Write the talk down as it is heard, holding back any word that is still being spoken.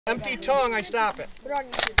Empty tongue, I stop it.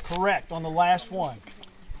 Correct, on the last one.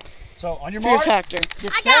 So, on your Fear mark, factor.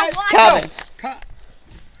 get set, Calvin.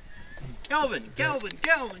 Calvin.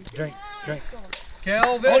 Drink.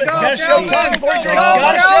 Kelvin, Hold it. Gotta show tongue before you drink. Go,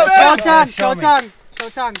 Gotta Kelvin. show tongue. Show tongue. Show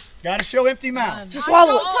tongue. Gotta show empty mouth. Just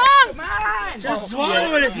swallow it. Just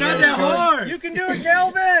swallow it, it's not that hard. You can do it,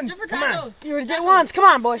 Kelvin. Come on. You already did it once. Come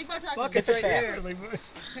on, boy. Bucket's right there.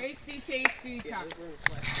 Tasty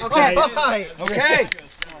tacos. Okay. Okay.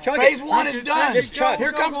 Phase 1 is done.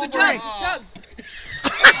 Here comes the drink. Chug.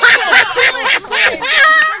 It's cool.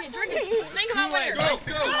 Drink it. Think about later. He's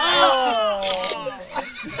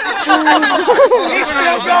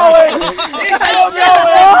still going. He's still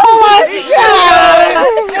going. Oh my God. He's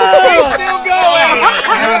still going.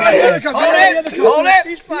 Hold it.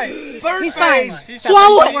 He's fine. Third phase.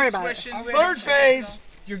 Swallow it. Don't worry about it. Third phase.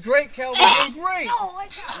 You're great, Kelvin. You're great.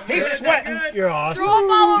 He's sweating. You're awesome. Throw up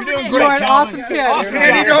all over You're doing it. great, You're an Calvin. awesome kid. Awesome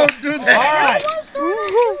Daddy, job. don't do that. All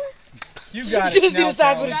right. You got You should it. have seen the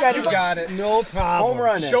times when he tried You to. got it. No problem. Home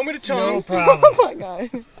run. Show me the tongue. No problem. Oh my God.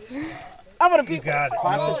 I'm gonna pee. Got it.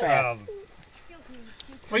 No problem.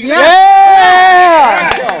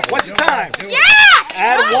 Yeah. What's the time? Yeah!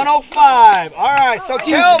 At 1:05. All right, so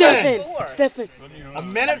Kelvin, Stephen. a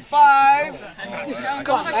minute 5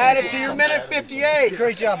 added to your minute 58.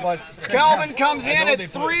 Great job, bud. Kelvin comes in at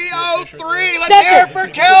 3:03. Let's Stephen. hear it for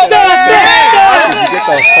Kelvin.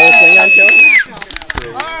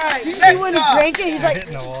 All right, Did you see next when he up. drank it? He's like,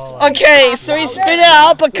 Okay, so he spit it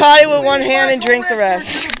out, Bacardi with one hand and drank the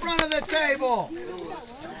rest. To the front of the table.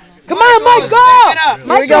 come on, Stand Michael. up.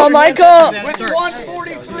 Here we go, Michael. With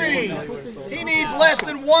 143, he needs less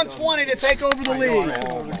than 120 to take over the lead.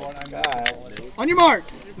 On your mark,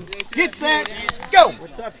 get set, go.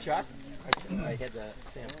 What's up, Chuck?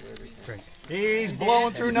 He's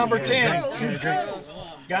blowing through number 10.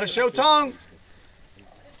 Got to show tongue.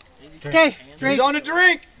 Okay, He's drink. on the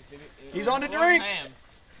drink. He's on the drink.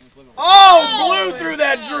 Oh, blew through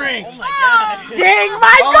that drink. Dang, All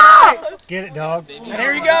Michael. right. Get it, dog. And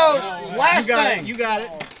here he goes. Last thing. You got it.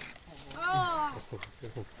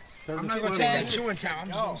 I'm not going to take that chewing towel. I'm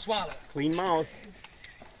just going to swallow. Clean mouth.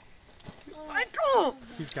 Michael.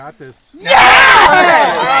 He's got this. All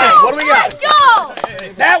right, what do we got? Go!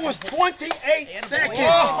 That was 28 seconds.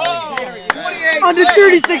 28 Under seconds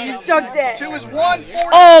 36 is chugged that. to his 140.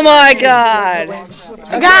 Oh my God.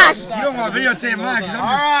 Gosh. You don't want to videotape mine because All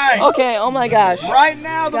I'm just... right. Okay, oh my gosh. Right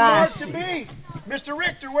now, the mark Gosh. to beat. Mr.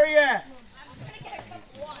 Richter, where you at?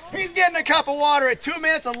 He's getting a cup of water at 2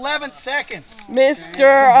 minutes, 11 seconds.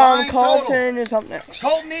 Mr. Combined Colton or something.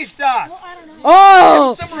 Colton Eastock.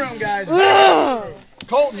 Oh. Some room, guys. Ugh.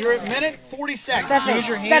 Colton, you're at minute 40 seconds. Stephen. As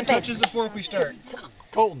your hand Stephen. touches the fork, we start.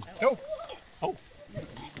 Colton, go.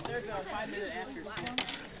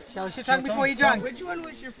 Show us your tongue before you drunk. Which one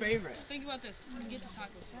was your favorite? Think about this. You get to taco.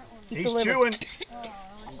 He's chewing.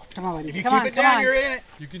 Come on, If you come keep on, it come down, on. you're in it.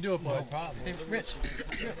 You can do it, bud. Hey, Rich.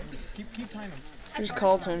 Keep timing. Who's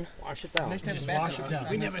Colton? Wash it down. Just wash it down.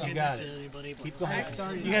 We never did that to anybody. Keep going.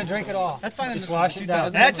 You gotta drink it all. That's fine. Just wash it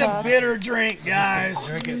down. That's a bitter drink, guys.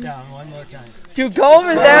 Drink it down one more time. Dude, go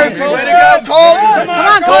over there. Way to go, Colton. Come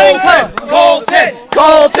on, Colton. Colton.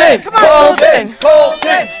 Colton! Colton!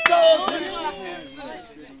 Colton.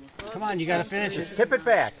 Come on, you gotta finish it. Tip it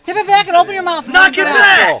back. Tip it back and open your mouth. Knock it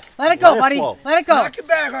back! Let it go, buddy. Let it go. Knock it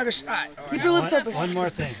back like a shot. Keep your lips open. One more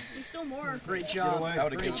thing. Still more. Great job.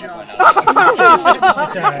 Great job.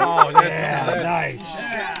 Oh, that's nice.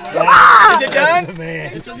 Is it done?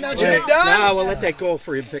 Man. Is it done? Now we'll let that go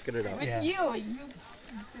for you picking it up. Yeah.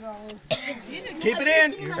 Keep it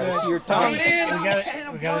in. You gotta see your tongue. Keep it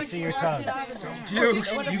in. We gotta see your tongue. You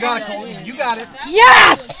got it, Colton. You got it.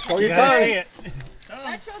 Yes! Show You your gotta tongue. see it.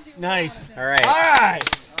 That shows you. Nice. All right. All right.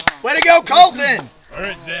 Way to go, Colton. All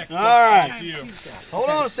right, Zach. All right. Hold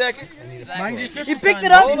on a second. You picked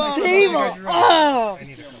it up Hold the on a table. second. Oh. We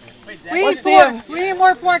need What's forks. We need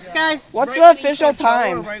more forks, guys. What's the official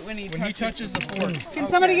time? When he touches the fork. Can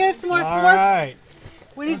somebody get us some more All forks? right.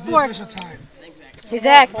 We need forks. Hey,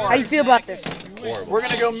 Zach, how you feel about this? We're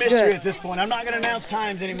going to go mystery at this point. I'm not going to announce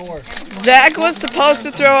times anymore. Zach was supposed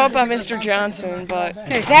to throw up on Mr. Johnson, but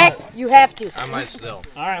Okay, Zach, you have to. I might still.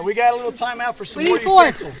 All right, we got a little timeout for some We more need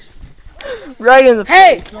forks. utensils. right in the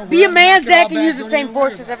Hey, be a man, Zach, and use the same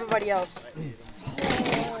forks as everybody else.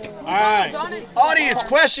 All right. Audience,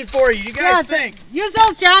 question for you. You guys think Use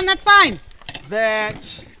those, John. That's fine.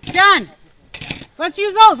 that... John, let's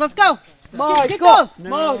use those. Let's go. Get those.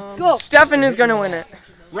 No. Go. Stefan is gonna win it.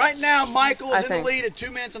 Right now, Michael I is in the think. lead at 2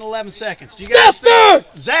 minutes and 11 seconds. Do you guys think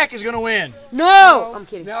Zach is going to win? No! I'm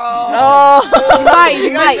kidding. Oh. You might, Do you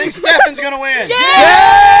you guys might. think Stefan's going to win? Yeah!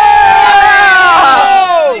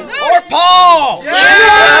 Or Paul?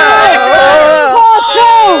 Paul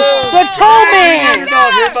Toe! The Toe Man!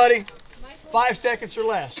 Underdog here, buddy. 5 seconds or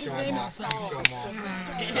less. Not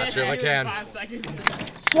sure if I can.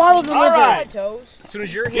 Swallow the All liver. right. As soon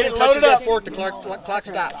as your Get hand it touches loaded up. that fork, the clock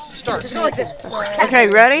stops. Start. Okay,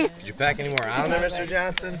 ready? Did you pack any more on there, Mr.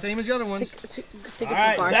 Johnson? Same as the other ones. Take it All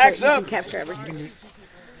right, from far Zach's so you up. can capture everything.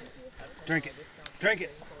 Drink it. Drink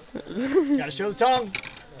it. Got to show the tongue.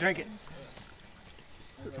 Drink it.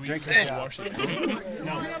 Drink it.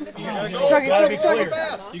 No. You gotta be clear.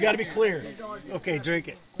 You gotta be clear. Okay, drink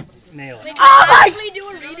it. Nail it. Can we do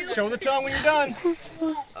a redo? Show the tongue when you're done.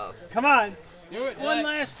 Come on. Do it. One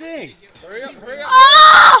last thing. Hurry up. Put it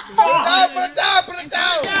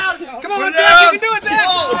down. Come on, Zach. You can do it, Zach.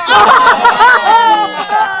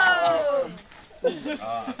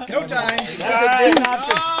 No time. That's a different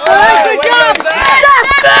option. Good job!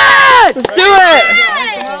 Let's do it!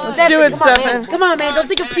 Let's do it, Stefan. Come on, man. Don't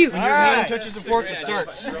think of puke. All right. Touches the fork, it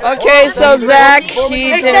starts. Okay, so Zach, he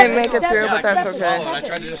didn't make it through, but that's okay. I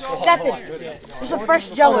tried to just swallow. Stefan, there's some fresh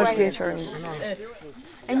jello right here. Turn.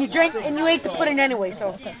 And you drank and you ate the pudding anyway,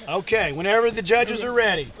 so. Okay, whenever the judges are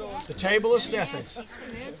ready, the table of Stefan's.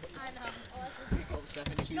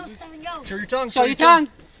 Show your tongue. Show your tongue.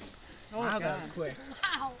 Go.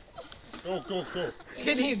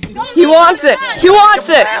 He wants it. He wants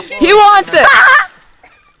it. He wants it.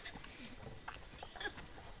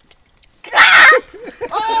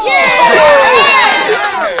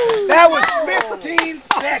 That was 15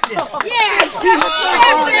 seconds.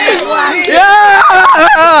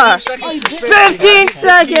 Yeah! 15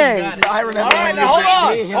 seconds. All right, now hold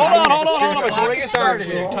on. Before we get started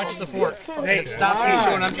You here. touch the fork. Hey, stop me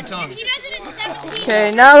showing empty tongue.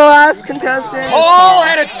 Okay, now the last contestant. Paul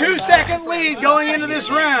had a 2-second lead going into this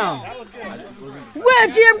round.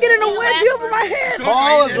 Wedgie, I'm getting a wedgie over my head.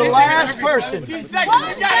 Paul is the last person.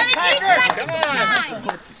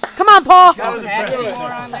 Come on, Paul. That was impressive.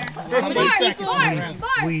 15 seconds.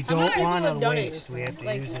 We don't want to waste. We have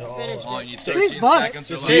to use it all. Please, bud.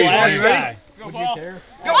 The last guy.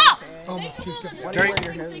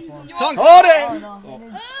 Hold it.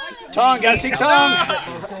 Tongue, gotta see tongue.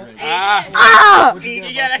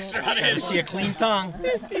 You got extra on it. See a clean tongue.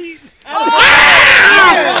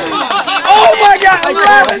 Oh my God!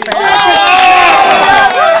 11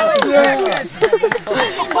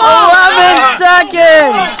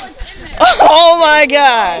 seconds. Oh my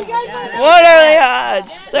God. What are the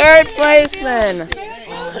odds? Third placeman.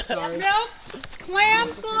 Clam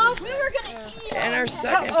sauce. We were gonna eat. And our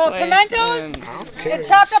second pimentos? placeman. And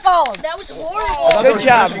chopped up olives. That was horrible. Good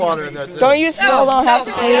job. Don't you still don't have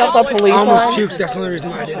to clean up the police line? Puked. That's the only reason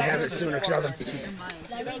why I didn't have it sooner. Because I was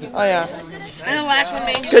Oh yeah. And the last one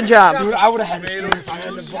made Good job. I would have had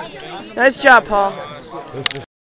it sooner. Nice job, Paul.